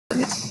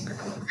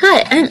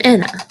Hi, I'm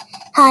Anna.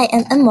 Hi,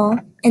 I'm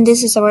Enmo, and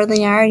this is our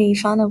Linearity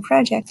funnel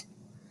project.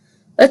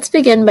 Let's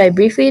begin by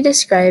briefly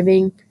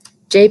describing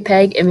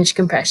JPEG image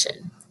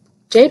compression.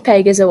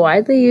 JPEG is a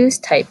widely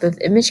used type of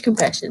image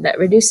compression that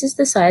reduces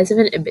the size of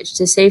an image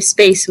to save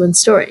space when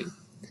storing.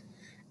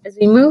 As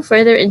we move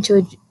further into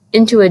a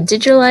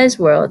digitalized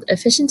world,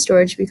 efficient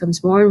storage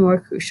becomes more and more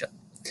crucial.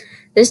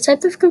 This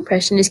type of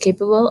compression is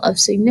capable of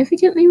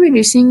significantly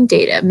reducing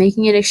data,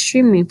 making it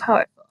extremely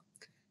powerful.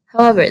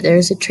 However, there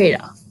is a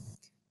trade-off.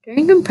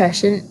 During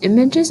compression,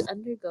 images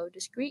undergo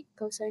discrete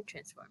cosine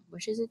transform,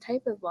 which is a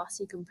type of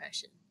lossy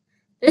compression.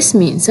 This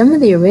means some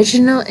of the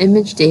original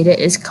image data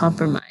is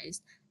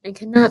compromised and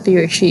cannot be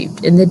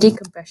retrieved in the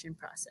decompression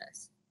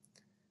process.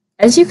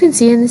 As you can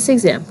see in this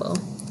example,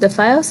 the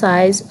file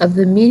size of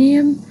the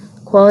medium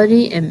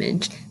quality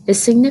image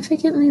is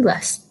significantly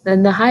less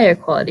than the higher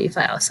quality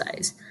file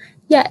size.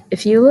 Yet,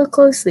 if you look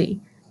closely,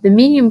 the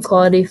medium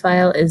quality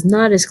file is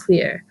not as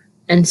clear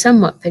and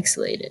somewhat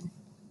pixelated.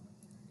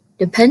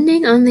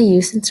 Depending on the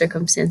use and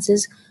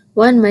circumstances,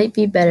 one might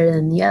be better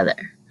than the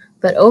other.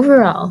 But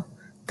overall,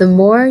 the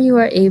more you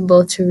are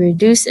able to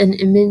reduce an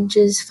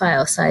image's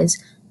file size,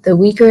 the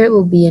weaker it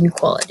will be in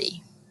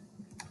quality.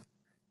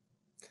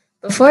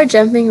 Before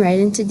jumping right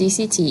into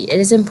DCT, it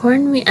is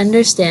important we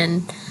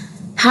understand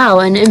how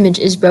an image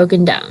is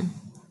broken down.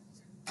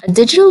 A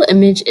digital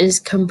image is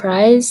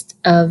comprised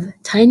of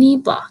tiny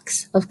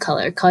blocks of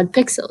color called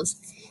pixels.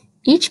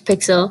 Each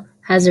pixel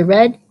has a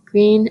red,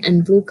 green,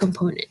 and blue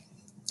component,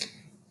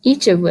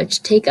 each of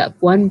which take up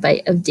 1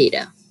 byte of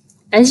data.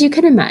 As you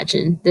can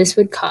imagine, this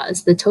would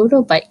cause the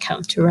total byte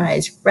count to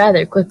rise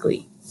rather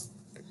quickly.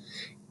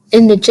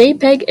 In the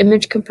JPEG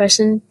image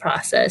compression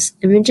process,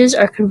 images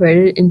are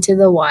converted into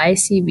the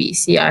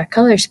YCBCR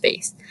color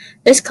space.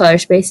 This color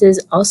space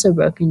is also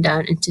broken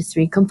down into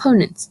 3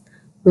 components: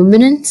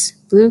 luminance,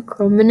 blue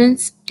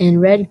chrominance,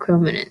 and red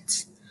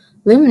chrominance.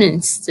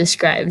 Luminance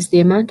describes the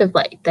amount of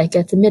light that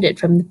gets emitted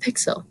from the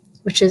pixel,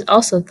 which is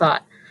also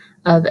thought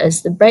of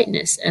as the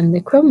brightness, and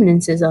the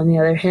chrominances, on the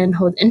other hand,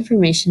 hold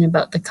information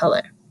about the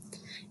color.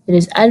 It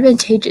is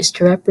advantageous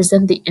to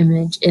represent the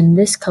image in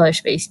this color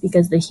space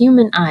because the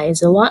human eye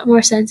is a lot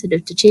more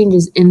sensitive to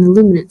changes in the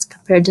luminance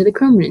compared to the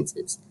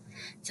chrominances.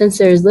 Since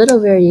there is little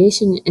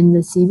variation in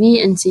the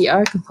CB and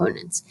CR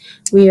components,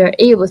 we are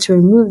able to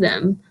remove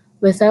them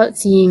without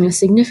seeing a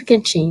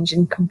significant change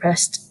in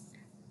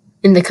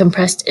the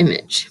compressed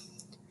image.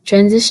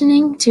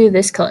 Transitioning to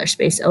this color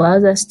space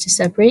allows us to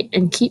separate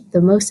and keep the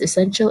most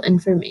essential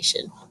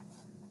information.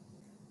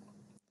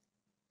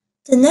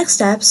 The next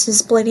step is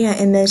splitting an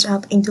image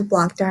up into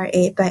blocks that are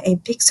 8 by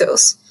 8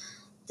 pixels.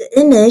 The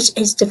image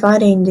is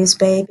divided in this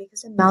way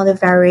because the amount of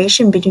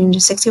variation between the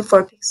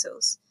 64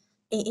 pixels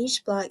in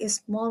each block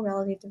is small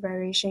relative to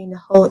variation in the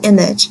whole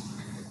image.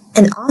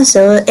 And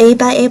also, 8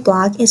 by 8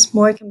 block is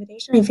more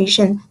computationally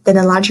efficient than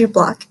a larger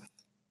block.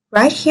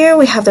 Right here,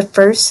 we have the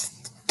first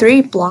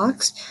 3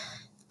 blocks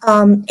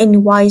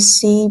in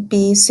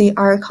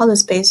YCBCR color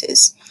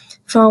spaces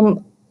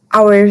from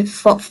our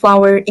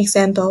flower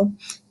example.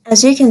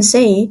 As you can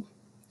see,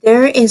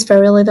 there is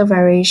very little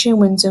variation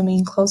when zooming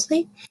in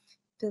closely.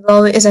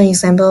 Below is an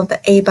example of the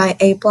 8 by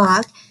 8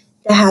 block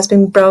that has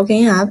been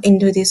broken up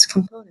into this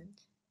component.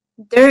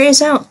 There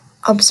is an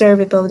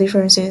observable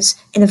differences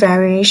in the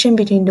variation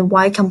between the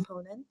Y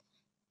component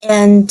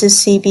and the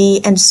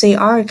CB and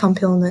CR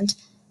component,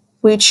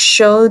 which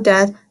show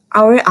that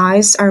our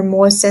eyes are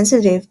more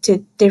sensitive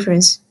to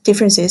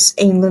differences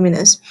in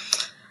luminance.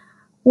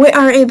 We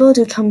are able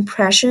to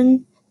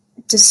compression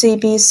the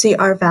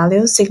CB/CR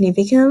value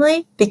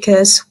significantly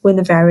because when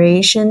the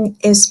variation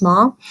is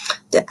small,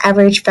 the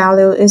average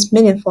value is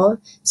meaningful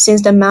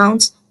since the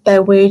amount by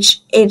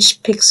which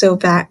each pixel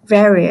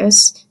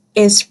varies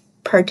is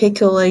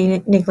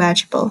particularly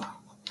negligible.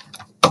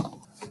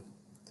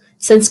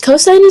 Since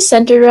cosine is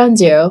centered around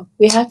 0,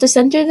 we have to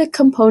center the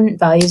component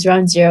values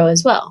around 0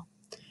 as well.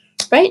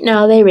 Right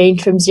now they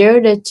range from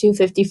 0 to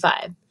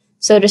 255,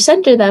 so to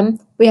center them,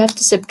 we have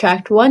to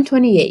subtract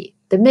 128,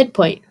 the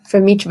midpoint,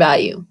 from each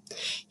value.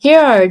 Here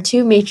are our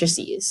 2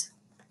 matrices.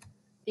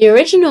 The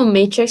original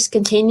matrix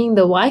containing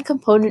the Y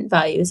component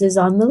values is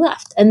on the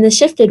left, and the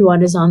shifted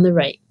one is on the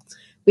right.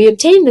 We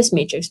obtain this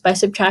matrix by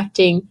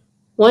subtracting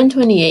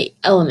 128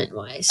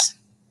 element-wise.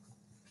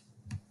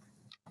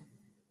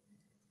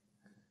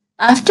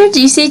 After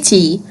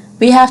DCT,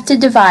 we have to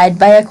divide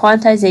by a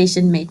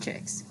quantization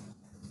matrix.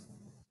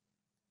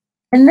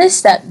 In this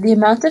step, the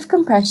amount of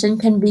compression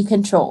can be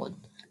controlled.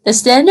 The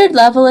standard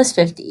level is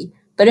 50,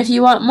 but if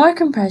you want more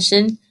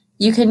compression,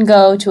 you can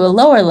go to a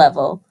lower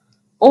level,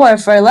 or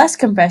for less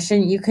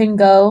compression, you can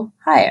go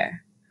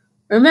higher.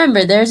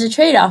 Remember, there is a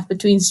trade-off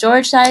between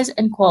storage size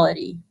and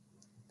quality.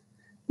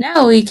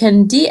 Now we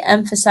can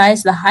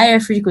de-emphasize the higher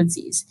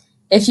frequencies.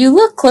 If you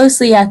look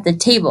closely at the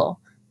table,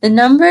 the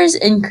numbers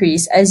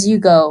increase as you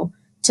go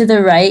to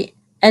the right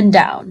and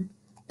down.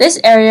 This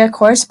area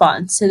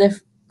corresponds to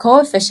the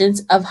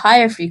coefficients of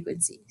higher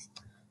frequencies.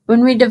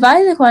 When we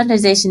divide the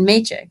quantization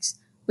matrix,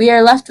 we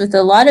are left with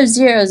a lot of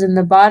zeros in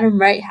the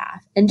bottom right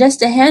half and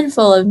just a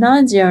handful of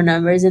non-zero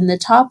numbers in the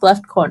top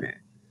left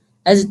corner.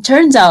 As it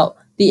turns out,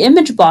 the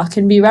image block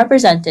can be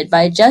represented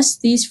by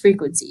just these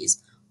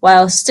frequencies,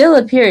 while still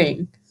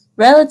appearing,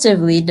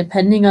 relatively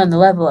depending on the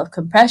level of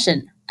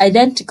compression,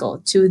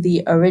 identical to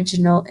the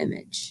original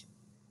image.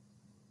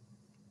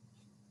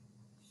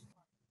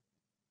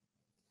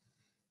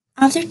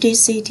 After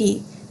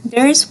DCT,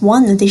 there is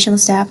one additional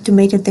step to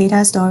make the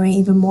data storing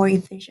even more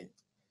efficient.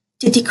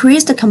 To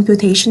decrease the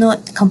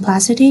computational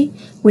complexity,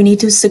 we need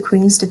to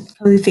sequence the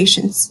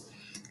coefficients.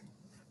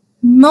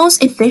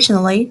 Most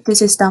efficiently,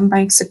 this is done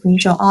by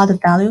sequential order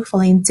value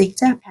following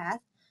zigzag path,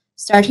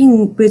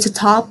 starting with the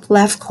top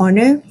left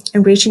corner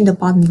and reaching the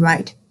bottom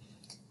right.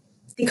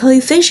 The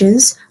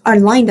coefficients are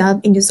lined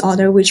up in this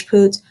order, which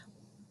put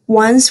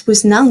ones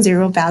with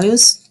non-zero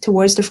values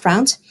towards the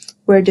front,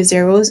 where the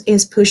zeros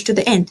is pushed to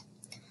the end.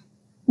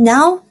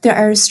 Now they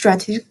are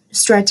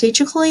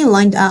strategically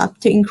lined up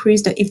to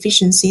increase the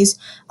efficiencies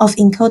of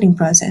encoding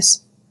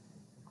process.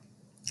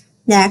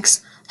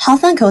 Next,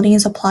 Hoffman coding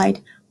is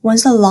applied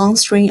once the long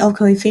string of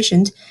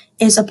coefficient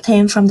is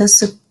obtained from the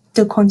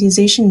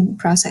quantization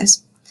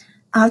process.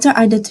 After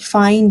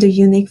identifying the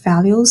unique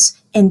values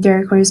and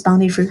their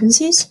corresponding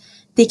frequencies,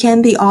 they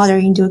can be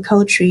ordered into a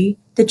code tree.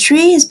 The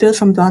tree is built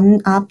from bottom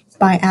up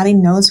by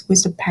adding nodes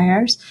with the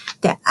pairs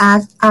that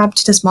add up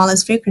to the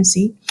smallest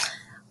frequency.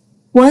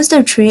 Once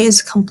the tree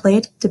is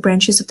complete, the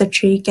branches of the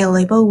tree get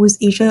labeled with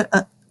either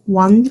a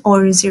 1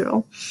 or a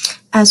 0.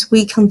 As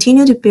we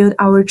continue to build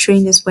our tree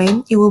in this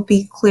way, it will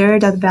be clear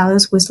that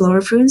values with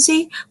lower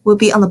frequency will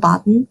be on the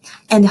bottom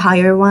and the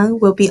higher one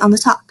will be on the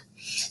top.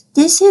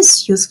 This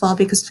is useful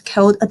because the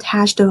code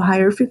attached to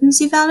higher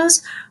frequency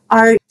values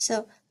are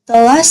so. The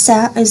last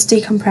step is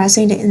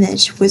decompressing the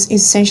image, which is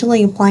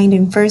essentially applying the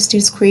inverse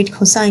discrete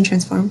cosine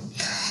transform.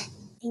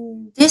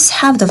 In this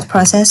half of the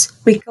process,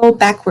 we go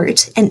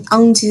backwards and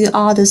undo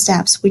all the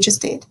steps we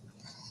just did.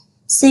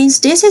 Since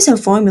this is a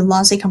form of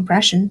lossy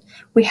compression,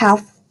 we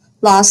have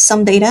lost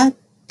some data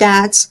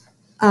that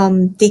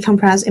the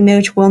compressed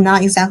image will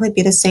not exactly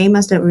be the same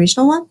as the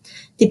original one.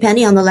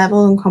 Depending on the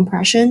level of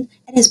compression,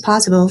 it is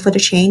possible for the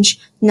change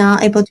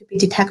not able to be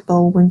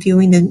detectable when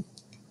viewing the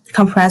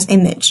compressed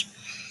image.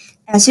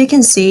 As you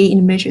can see in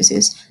the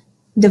matrices,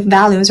 the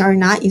values are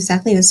not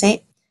exactly the same.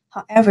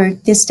 However,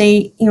 they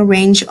stay in a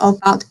range of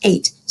about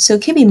 8. So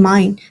keep in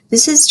mind,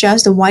 this is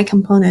just the Y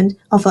component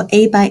of an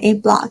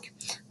 8x8 block.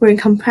 When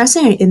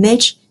compressing an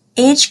image,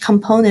 each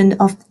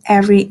component of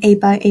every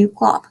 8x8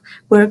 block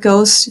will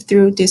go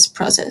through this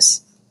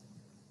process.